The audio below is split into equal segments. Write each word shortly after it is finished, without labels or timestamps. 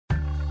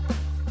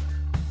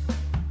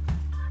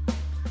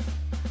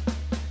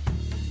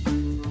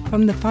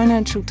From the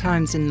Financial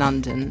Times in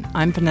London,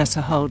 I'm Vanessa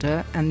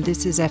Holder, and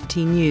this is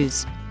FT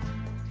News.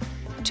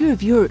 Two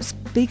of Europe's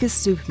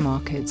biggest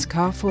supermarkets,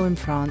 Carrefour in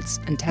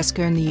France and Tesco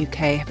in the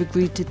UK, have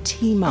agreed to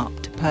team up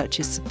to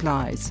purchase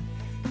supplies.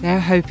 They're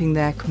hoping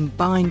their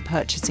combined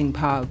purchasing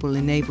power will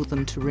enable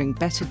them to wring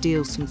better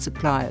deals from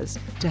suppliers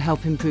to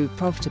help improve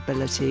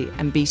profitability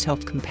and beat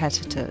off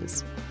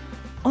competitors.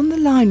 On the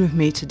line with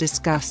me to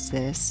discuss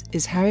this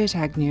is Harriet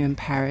Agnew in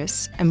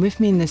Paris, and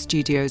with me in the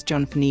studio is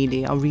Jonathan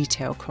Ely, our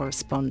retail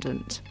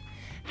correspondent.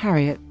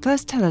 Harriet,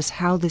 first tell us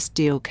how this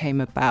deal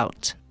came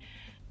about.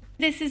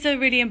 This is a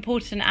really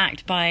important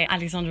act by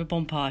Alexandre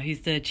Bompard, who's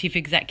the chief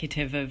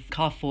executive of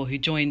Carrefour, who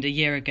joined a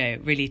year ago,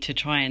 really to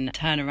try and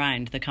turn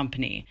around the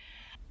company.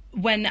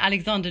 When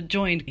Alexander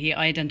joined, he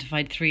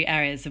identified three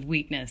areas of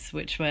weakness,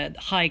 which were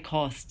high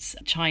costs,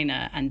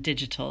 China and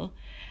digital.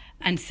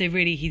 And so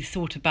really he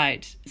thought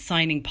about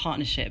signing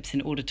partnerships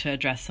in order to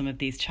address some of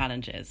these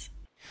challenges.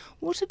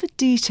 What are the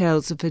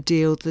details of the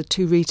deal the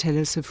two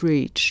retailers have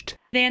reached?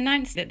 They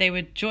announced that they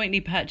would jointly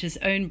purchase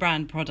own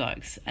brand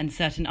products and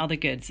certain other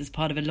goods as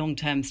part of a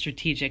long-term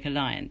strategic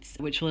alliance,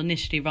 which will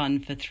initially run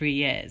for 3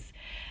 years.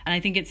 And I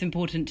think it's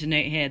important to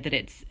note here that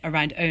it's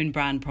around own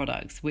brand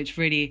products, which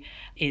really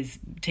is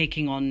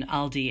taking on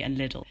Aldi and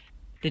Lidl,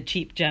 the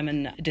cheap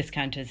German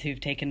discounters who've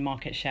taken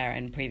market share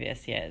in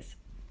previous years.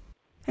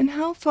 And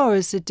how far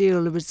is the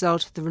deal a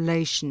result of the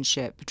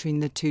relationship between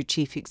the two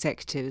chief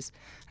executives,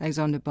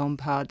 Alexandre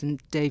Bompard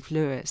and Dave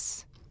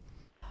Lewis?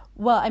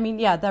 Well,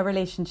 their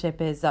relationship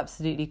is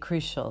absolutely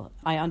crucial.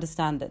 I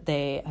understand that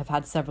they have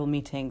had several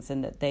meetings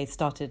and that they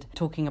started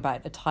talking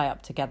about a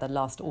tie-up together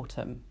last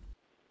autumn.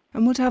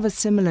 And what other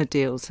similar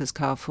deals has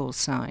Carrefour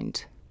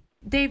signed?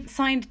 They've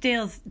signed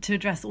deals to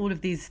address all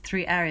of these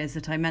three areas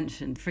that I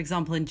mentioned. For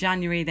example, in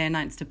January, they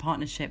announced a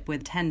partnership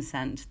with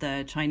Tencent,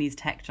 the Chinese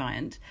tech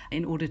giant,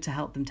 in order to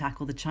help them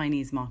tackle the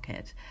Chinese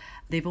market.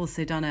 They've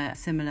also done a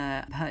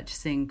similar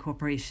purchasing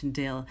cooperation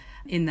deal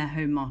in their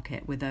home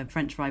market with a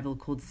French rival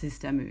called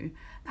Système U.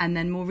 And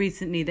then more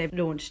recently, they've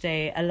launched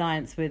an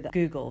alliance with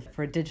Google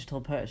for a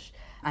digital push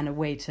and a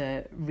way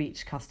to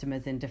reach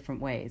customers in different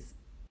ways.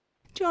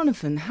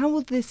 Jonathan, how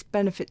will this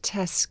benefit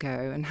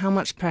Tesco, and how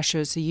much pressure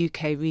has the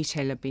UK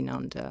retailer been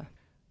under?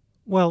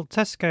 Well,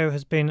 Tesco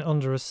has been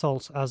under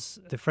assault, as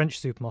the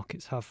French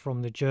supermarkets have,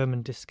 from the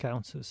German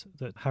discounters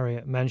that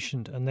Harriet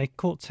mentioned, and they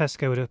caught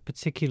Tesco at a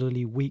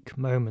particularly weak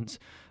moment.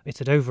 It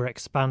had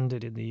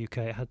overexpanded in the UK,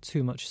 it had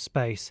too much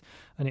space,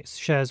 and its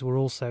shares were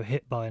also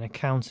hit by an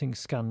accounting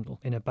scandal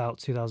in about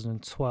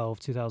 2012,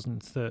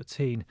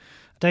 2013.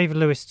 David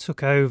Lewis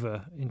took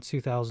over in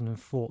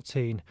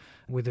 2014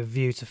 with a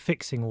view to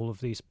fixing all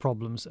of these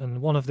problems, and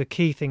one of the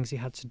key things he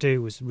had to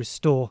do was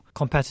restore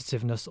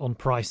competitiveness on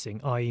pricing,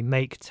 i.e.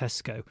 make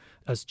Tesco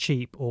as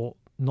cheap or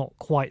not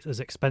quite as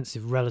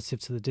expensive relative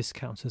to the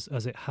discounters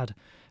as it had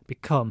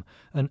become.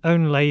 And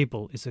own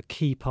label is a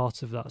key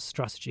part of that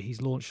strategy.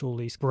 He's launched all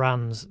these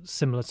brands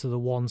similar to the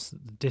ones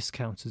that the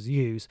discounters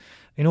use.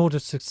 In order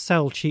to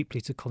sell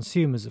cheaply to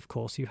consumers, of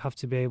course, you have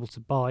to be able to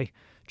buy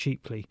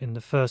cheaply in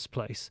the first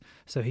place.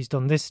 So he's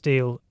done this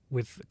deal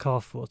with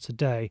Carrefour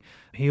today.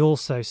 He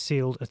also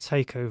sealed a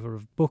takeover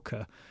of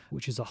Booker,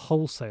 which is a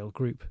wholesale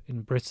group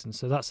in Britain.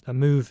 So that's a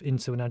move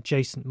into an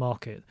adjacent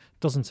market.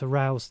 Doesn't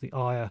arouse the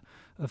ire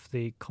of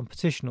the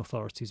competition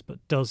authorities,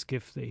 but does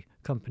give the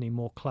company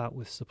more clout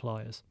with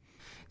suppliers.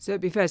 So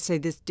it'd be fair to say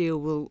this deal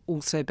will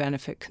also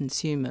benefit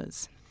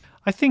consumers.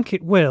 I think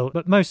it will,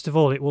 but most of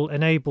all it will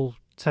enable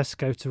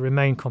Tesco to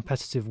remain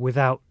competitive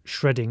without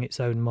shredding its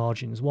own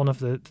margins. One of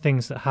the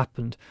things that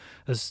happened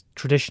as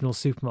traditional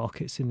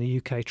supermarkets in the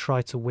UK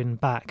tried to win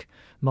back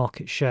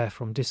market share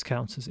from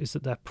discounters is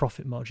that their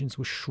profit margins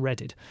were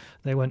shredded.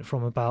 They went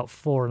from about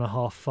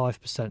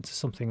 4.5% to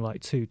something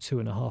like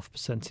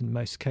 2.5% in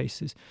most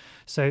cases.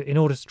 So in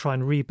order to try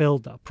and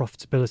rebuild that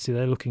profitability,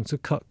 they're looking to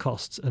cut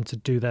costs and to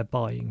do their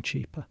buying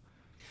cheaper.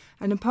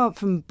 And apart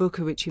from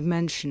Booker, which you've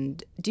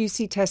mentioned, do you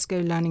see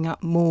Tesco lining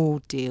up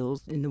more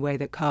deals in the way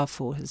that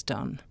Carrefour has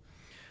done?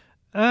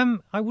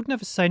 I would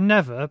never say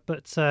never,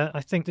 but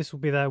I think this will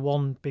be their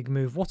one big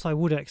move. What I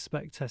would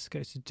expect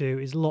Tesco to do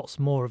is lots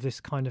more of this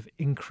kind of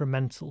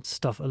incremental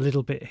stuff, a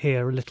little bit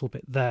here, a little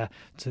bit there,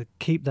 to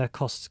keep their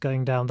costs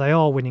going down. They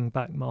are winning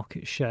back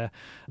market share.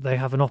 They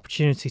have an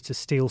opportunity to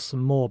steal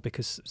some more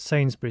because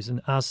Sainsbury's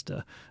and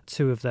Asda,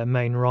 two of their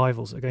main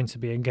rivals, are going to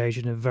be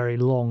engaged in a very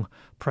long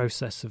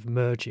process of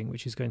merging,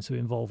 which is going to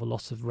involve a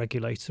lot of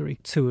regulatory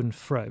to and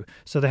fro.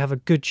 So they have a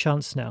good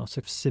chance now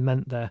to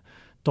cement their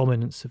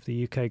dominance of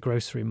the UK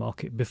grocery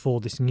market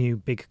before this new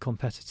big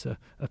competitor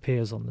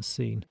appears on the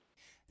scene.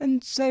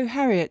 And so,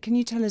 Harriet, can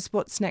you tell us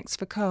what's next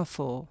for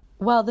Carrefour?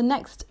 Well, the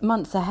next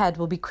months ahead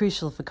will be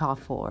crucial for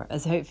Carrefour,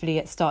 as hopefully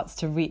it starts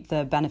to reap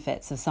the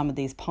benefits of some of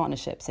these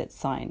partnerships it's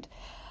signed.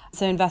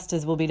 So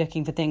investors will be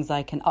looking for things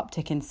like an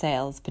uptick in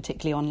sales,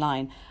 particularly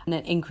online, and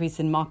an increase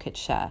in market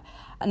share.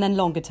 And then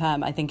longer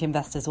term, I think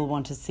investors will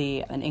want to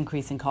see an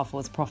increase in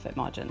Carrefour's profit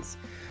margins.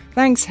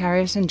 Thanks,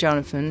 Harriet and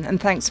Jonathan, and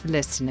thanks for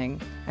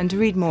listening. And to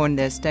read more on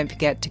this, don't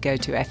forget to go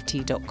to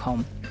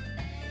ft.com.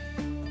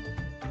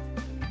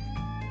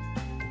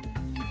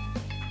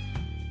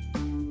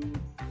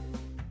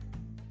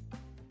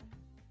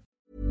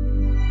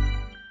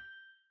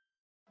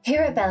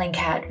 Here at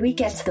Bellingcat, we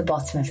get to the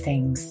bottom of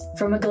things.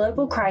 From a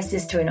global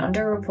crisis to an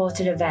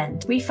underreported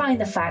event, we find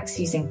the facts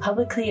using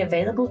publicly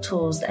available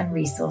tools and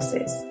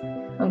resources,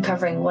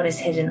 uncovering what is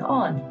hidden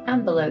on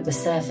and below the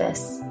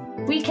surface.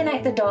 We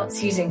connect the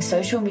dots using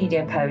social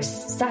media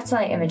posts,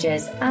 satellite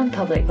images, and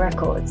public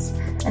records,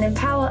 and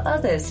empower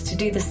others to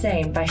do the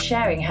same by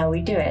sharing how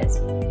we do it.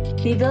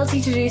 The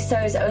ability to do so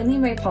is only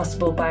made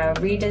possible by our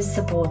readers,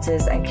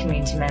 supporters, and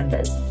community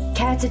members.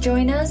 Care to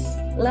join us?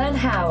 Learn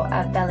how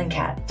at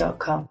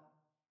bellingcat.com.